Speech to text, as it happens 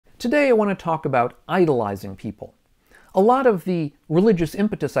Today I want to talk about idolizing people. A lot of the religious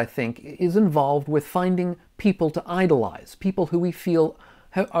impetus, I think, is involved with finding people to idolize, people who we feel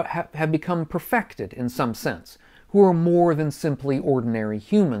have become perfected in some sense, who are more than simply ordinary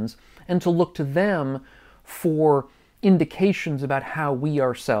humans, and to look to them for indications about how we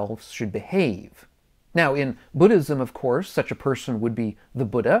ourselves should behave. Now, in Buddhism, of course, such a person would be the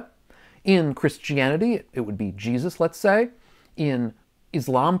Buddha. In Christianity, it would be Jesus, let's say. In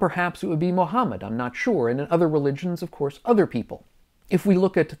Islam, perhaps it would be Muhammad, I'm not sure. And in other religions, of course, other people. If we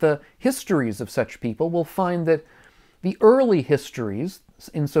look at the histories of such people, we'll find that the early histories,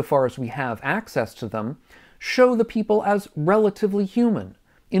 insofar as we have access to them, show the people as relatively human,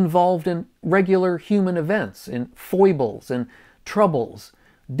 involved in regular human events, in foibles and troubles,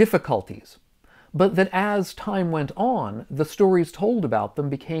 difficulties. But that as time went on, the stories told about them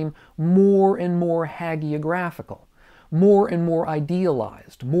became more and more hagiographical, more and more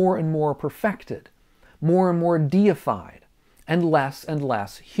idealized, more and more perfected, more and more deified, and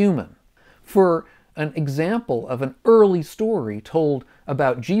less human. For an example of an early story told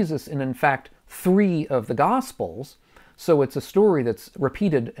about Jesus in fact, 3 of the Gospels, so it's a story that's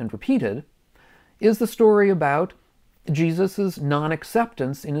repeated and repeated, is the story about Jesus'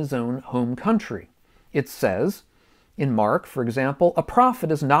 non-acceptance in his own home country. It says, in Mark, for example, a prophet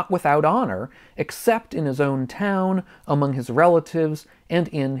is not without honor, except in his own town, among his relatives, and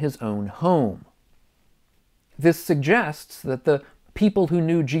in his own home. This suggests that the people who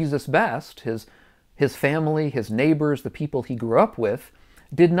knew Jesus best, his family, his neighbors, the people he grew up with,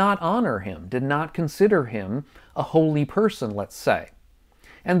 did not honor him, did not consider him a holy person, let's say.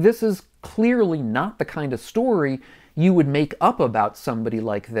 And this is clearly not the kind of story you would make up about somebody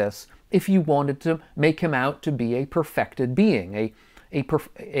like this if you wanted to make him out to be a perfected being,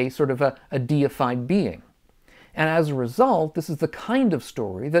 a sort of a deified being. And as a result, this is the kind of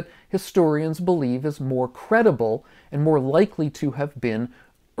story that historians believe is more credible and more likely to have been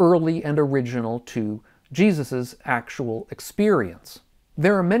early and original to Jesus' actual experience.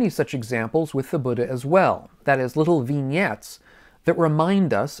 There are many such examples with the Buddha as well, that is, little vignettes that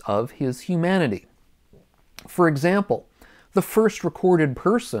remind us of his humanity. For example, the first recorded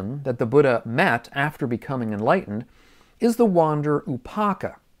person that the Buddha met after becoming enlightened is the wanderer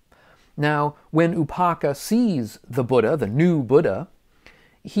Upaka. Now, when Upaka sees the Buddha, the new Buddha,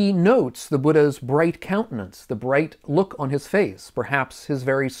 he notes the Buddha's bright countenance, the bright look on his face, perhaps his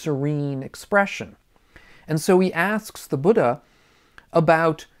very serene expression. And so he asks the Buddha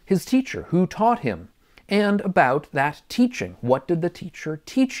about his teacher, who taught him, and about that teaching. What did the teacher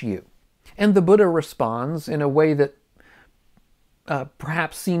teach you? And the Buddha responds in a way that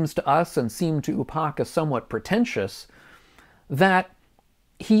perhaps seems to us and seemed to Upaka somewhat pretentious, that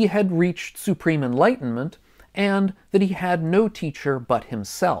he had reached supreme enlightenment and that he had no teacher but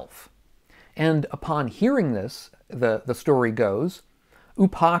himself. And upon hearing this, the story goes,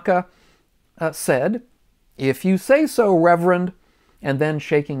 Upaka said, "If you say so, Reverend," and then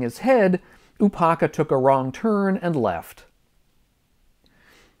shaking his head, Upaka took a wrong turn and left.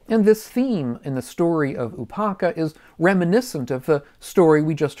 And this theme in the story of Upaka is reminiscent of the story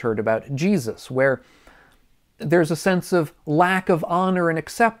we just heard about Jesus, where there's a sense of lack of honor and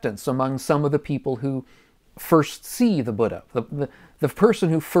acceptance among some of the people who first see the Buddha. The person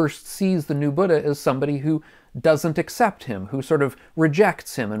who first sees the new Buddha is somebody who doesn't accept him, who sort of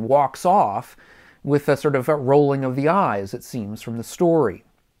rejects him and walks off with a sort of a rolling of the eyes, it seems, from the story.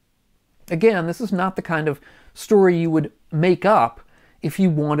 Again, this is not the kind of story you would make up if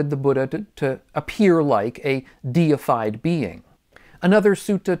you wanted the Buddha to appear like a deified being. Another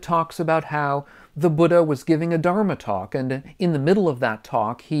sutta talks about how the Buddha was giving a Dharma talk, and in the middle of that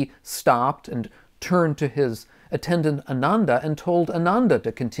talk he stopped and turned to his attendant Ananda and told Ananda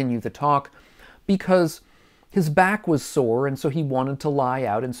to continue the talk because his back was sore and so he wanted to lie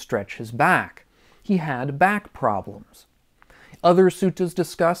out and stretch his back. He had back problems. Other suttas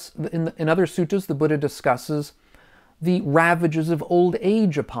discuss, in other suttas the Buddha discusses the ravages of old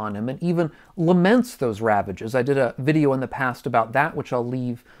age upon him and even laments those ravages. I did a video in the past about that, which I'll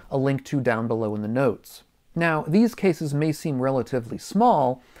leave a link to down below in the notes. Now, these cases may seem relatively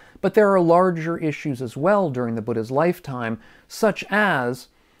small, but there are larger issues as well during the Buddha's lifetime, such as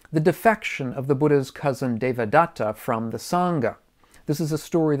the defection of the Buddha's cousin Devadatta from the Sangha. This is a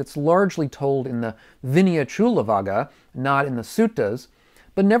story that's largely told in the Vinaya Chulavagga, not in the suttas,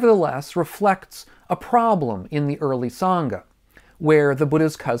 but nevertheless reflects a problem in the early Sangha, where the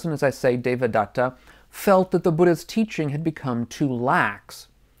Buddha's cousin, as I say, Devadatta, felt that the Buddha's teaching had become too lax.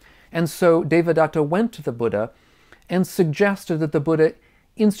 And so Devadatta went to the Buddha and suggested that the Buddha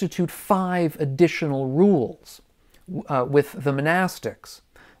institute 5 additional rules with the monastics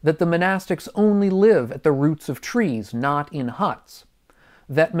that the monastics only live at the roots of trees, not in huts,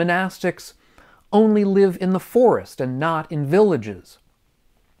 that monastics only live in the forest and not in villages,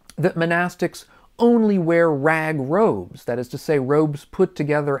 that monastics only wear rag robes, that is to say, robes put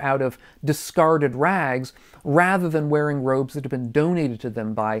together out of discarded rags, rather than wearing robes that have been donated to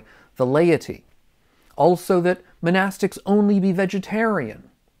them by the laity. Also that monastics only be vegetarian.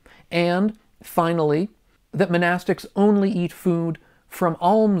 And, finally, that monastics only eat food from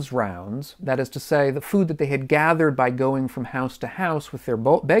alms rounds, that is to say, the food that they had gathered by going from house to house with their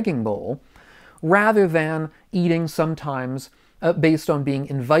begging bowl, rather than eating sometimes based on being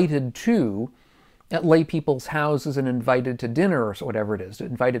invited to at lay people's houses and invited to dinner or whatever it is.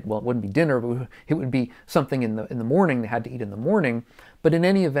 Invited, well, it wouldn't be dinner, but it would be something in the morning they had to eat in the morning, but in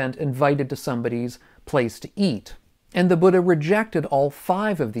any event, invited to somebody's place to eat. And the Buddha rejected all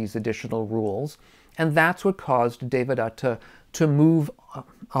 5 of these additional rules, and that's what caused Devadatta to move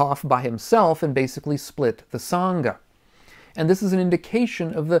off by himself and basically split the Sangha. And this is an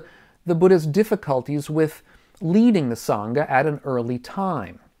indication of the Buddha's difficulties with leading the Sangha at an early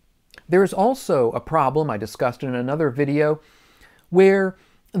time. There is also a problem I discussed in another video where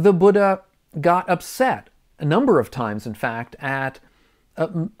the Buddha got upset a number of times, in fact, at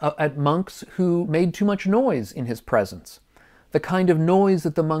monks who made too much noise in his presence. The kind of noise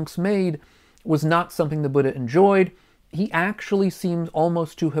that the monks made was not something the Buddha enjoyed. He actually seems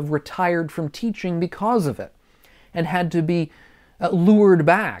almost to have retired from teaching because of it, and had to be lured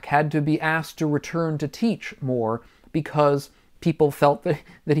back, had to be asked to return to teach more because people felt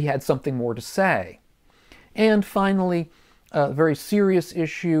that he had something more to say. And finally, a very serious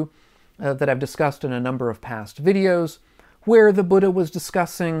issue that I've discussed in a number of past videos, where the Buddha was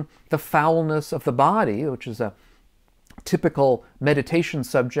discussing the foulness of the body, which is a typical meditation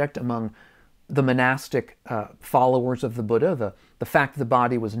subject among the monastic followers of the Buddha, the fact that the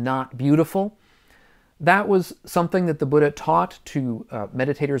body was not beautiful. That was something that the Buddha taught to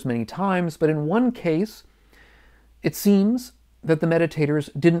meditators many times, but in one case, it seems that the meditators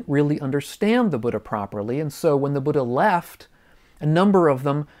didn't really understand the Buddha properly, and so when the Buddha left, a number of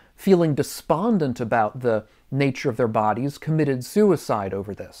them, feeling despondent about the nature of their bodies, committed suicide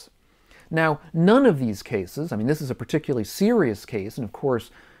over this. Now, none of these cases, I mean, this is a particularly serious case, and of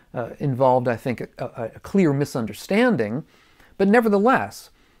course involved, I think, a clear misunderstanding, but nevertheless,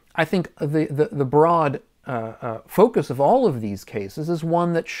 I think the broad focus of all of these cases is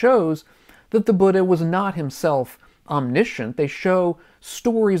one that shows that the Buddha was not himself omniscient. They show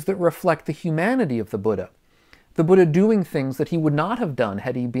stories that reflect the humanity of the Buddha doing things that he would not have done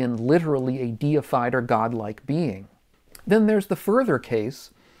had he been literally a deified or godlike being. Then there's the further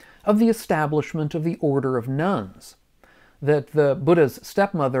case of the establishment of the order of nuns, that the Buddha's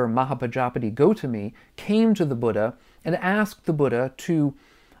stepmother, Mahapajapati Gotami, came to the Buddha and asked the Buddha to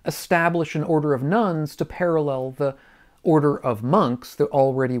establish an order of nuns to parallel the order of monks that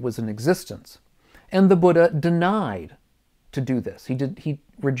already was in existence. And the Buddha denied to do this. He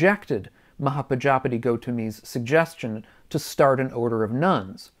rejected Mahapajapati Gotami's suggestion to start an order of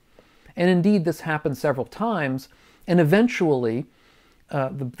nuns. And indeed, this happened several times, and eventually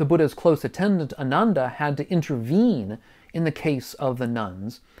the Buddha's close attendant Ananda had to intervene in the case of the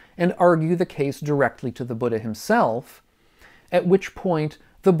nuns and argue the case directly to the Buddha himself, at which point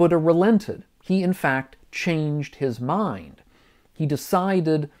the Buddha relented. He, in fact, changed his mind. He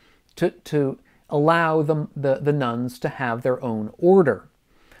decided to allow the nuns to have their own order.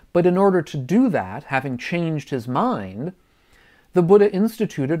 But in order to do that, having changed his mind, the Buddha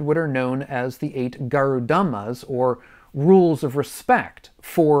instituted what are known as the 8 Garudhammas, or rules of respect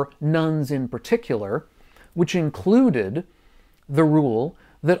for nuns in particular, which included the rule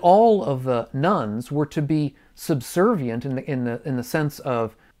that all of the nuns were to be subservient in the sense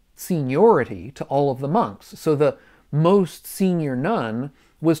of seniority to all of the monks. So the most senior nun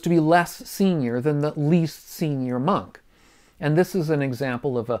was to be less senior than the least senior monk. And this is an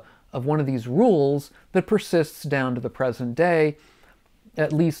example of one of these rules that persists down to the present day,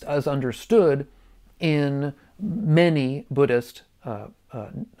 at least as understood in many Buddhist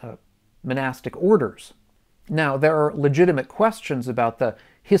monastic orders. Now, there are legitimate questions about the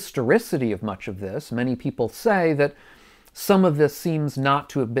historicity of much of this. Many people say that some of this seems not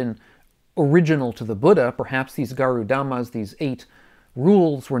to have been original to the Buddha. Perhaps these Garudhammas, these 8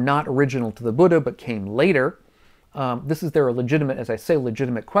 rules, were not original to the Buddha, but came later. There are legitimate, as I say,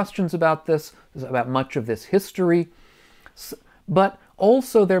 legitimate questions about this, about much of this history. But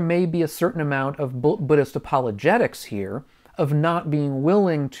also there may be a certain amount of Buddhist apologetics here, of not being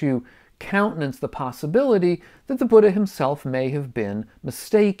willing to countenance the possibility that the Buddha himself may have been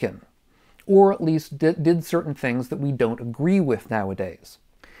mistaken, or at least did certain things that we don't agree with nowadays.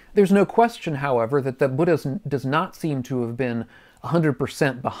 There's no question, however, that the Buddha does not seem to have been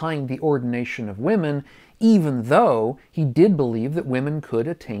 100% behind the ordination of women, even though he did believe that women could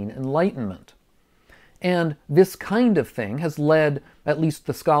attain enlightenment. And this kind of thing has led at least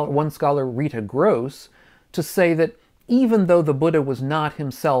one scholar, Rita Gross, to say that even though the Buddha was not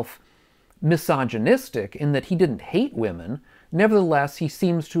himself misogynistic in that he didn't hate women, nevertheless he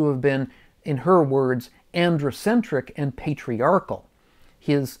seems to have been, in her words, androcentric and patriarchal.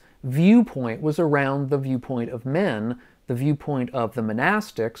 His viewpoint was around the viewpoint of men, the viewpoint of the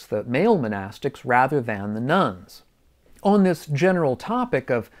monastics, the male monastics, rather than the nuns. On this general topic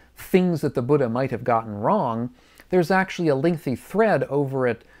of things that the Buddha might have gotten wrong, there's actually a lengthy thread over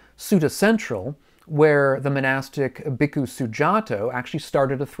at Sutta Central where the monastic Bhikkhu Sujato actually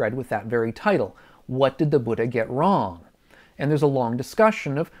started a thread with that very title, What Did the Buddha Get Wrong? And there's a long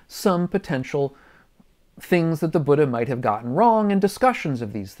discussion of some potential things that the Buddha might have gotten wrong and discussions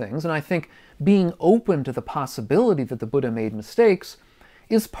of these things. And I think being open to the possibility that the Buddha made mistakes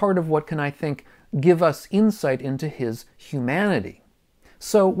is part of what can, I think, give us insight into his humanity.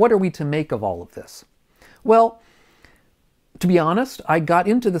 So what are we to make of all of this? Well, to be honest, I got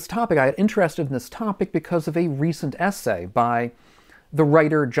into this topic, I got interested in this topic because of a recent essay by the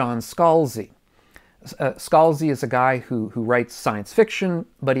writer John Scalzi. Scalzi is a guy who writes science fiction,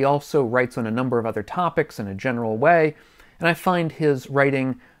 but he also writes on a number of other topics in a general way, and I find his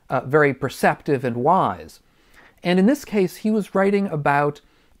writing very perceptive and wise. And in this case, he was writing about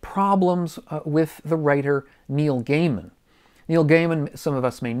problems with the writer Neil Gaiman. Neil Gaiman, some of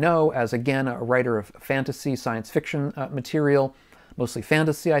us may know as, again, a writer of fantasy, science fiction material, mostly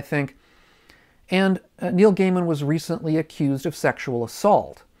fantasy, I think. And Neil Gaiman was recently accused of sexual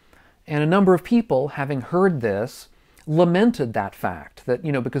assault. And a number of people, having heard this, lamented that fact, that,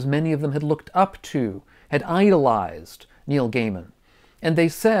 because many of them had looked up to, had idolized Neil Gaiman. And they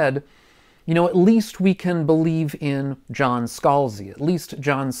said, at least we can believe in John Scalzi. At least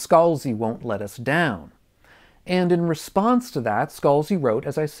John Scalzi won't let us down. And in response to that, Scalzi wrote,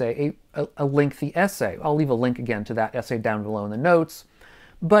 as I say, a lengthy essay. I'll leave a link again to that essay down below in the notes.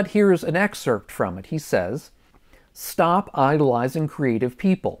 But here's an excerpt from it. He says, "Stop idolizing creative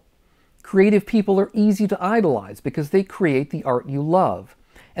people. Creative people are easy to idolize because they create the art you love.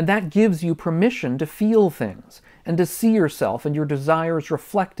 And that gives you permission to feel things and to see yourself and your desires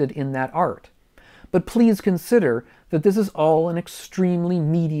reflected in that art. But please consider that this is all an extremely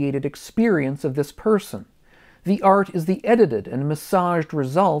mediated experience of this person. The art is the edited and massaged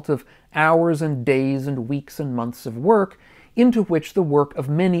result of hours and days and weeks and months of work, into which the work of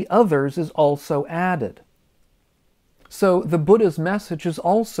many others is also added." So the Buddha's message has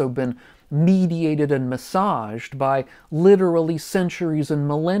also been mediated and massaged by literally centuries and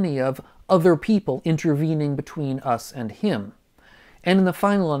millennia of other people intervening between us and him. And in the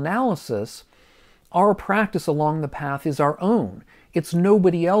final analysis, our practice along the path is our own. It's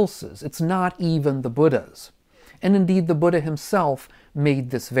nobody else's. It's not even the Buddha's. And indeed, the Buddha himself made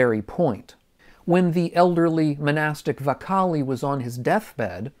this very point. When the elderly monastic Vakali was on his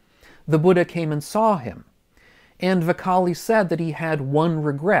deathbed, the Buddha came and saw him. And Vakali said that he had one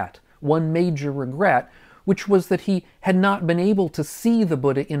regret, one major regret, which was that he had not been able to see the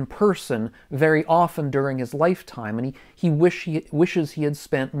Buddha in person very often during his lifetime, and he wishes he had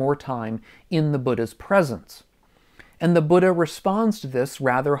spent more time in the Buddha's presence. And the Buddha responds to this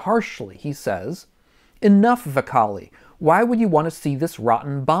rather harshly. He says, "Enough, Vakali. Why would you want to see this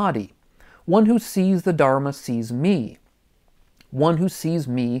rotten body? One who sees the Dharma sees me. One who sees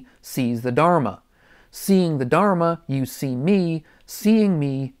me sees the Dharma. Seeing the Dharma, you see me. Seeing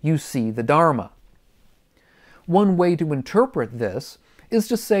me, you see the Dharma." One way to interpret this is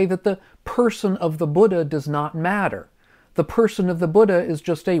to say that the person of the Buddha does not matter. The person of the Buddha is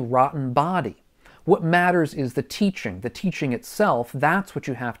just a rotten body. What matters is the teaching itself. That's what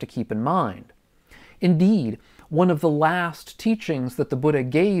you have to keep in mind. Indeed, one of the last teachings that the Buddha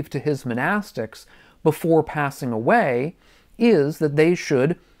gave to his monastics before passing away is that they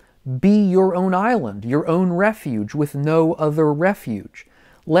should be your own island, your own refuge, with no other refuge.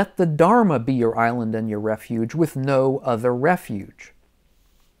 Let the Dharma be your island and your refuge, with no other refuge.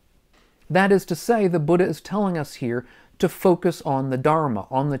 That is to say, the Buddha is telling us here to focus on the Dharma,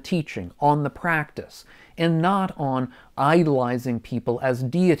 on the teaching, on the practice, and not on idolizing people as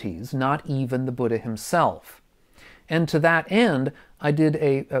deities, not even the Buddha himself. And to that end, I did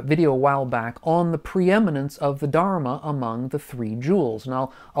a video a while back on the preeminence of the Dharma among the three jewels, and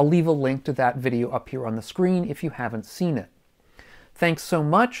I'll leave a link to that video up here on the screen if you haven't seen it. Thanks so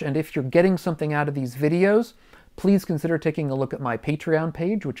much, and if you're getting something out of these videos, please consider taking a look at my Patreon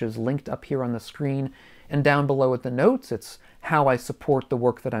page, which is linked up here on the screen and down below at the notes. It's how I support the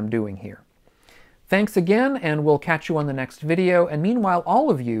work that I'm doing here. Thanks again, and we'll catch you on the next video. And meanwhile,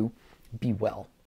 all of you, be well.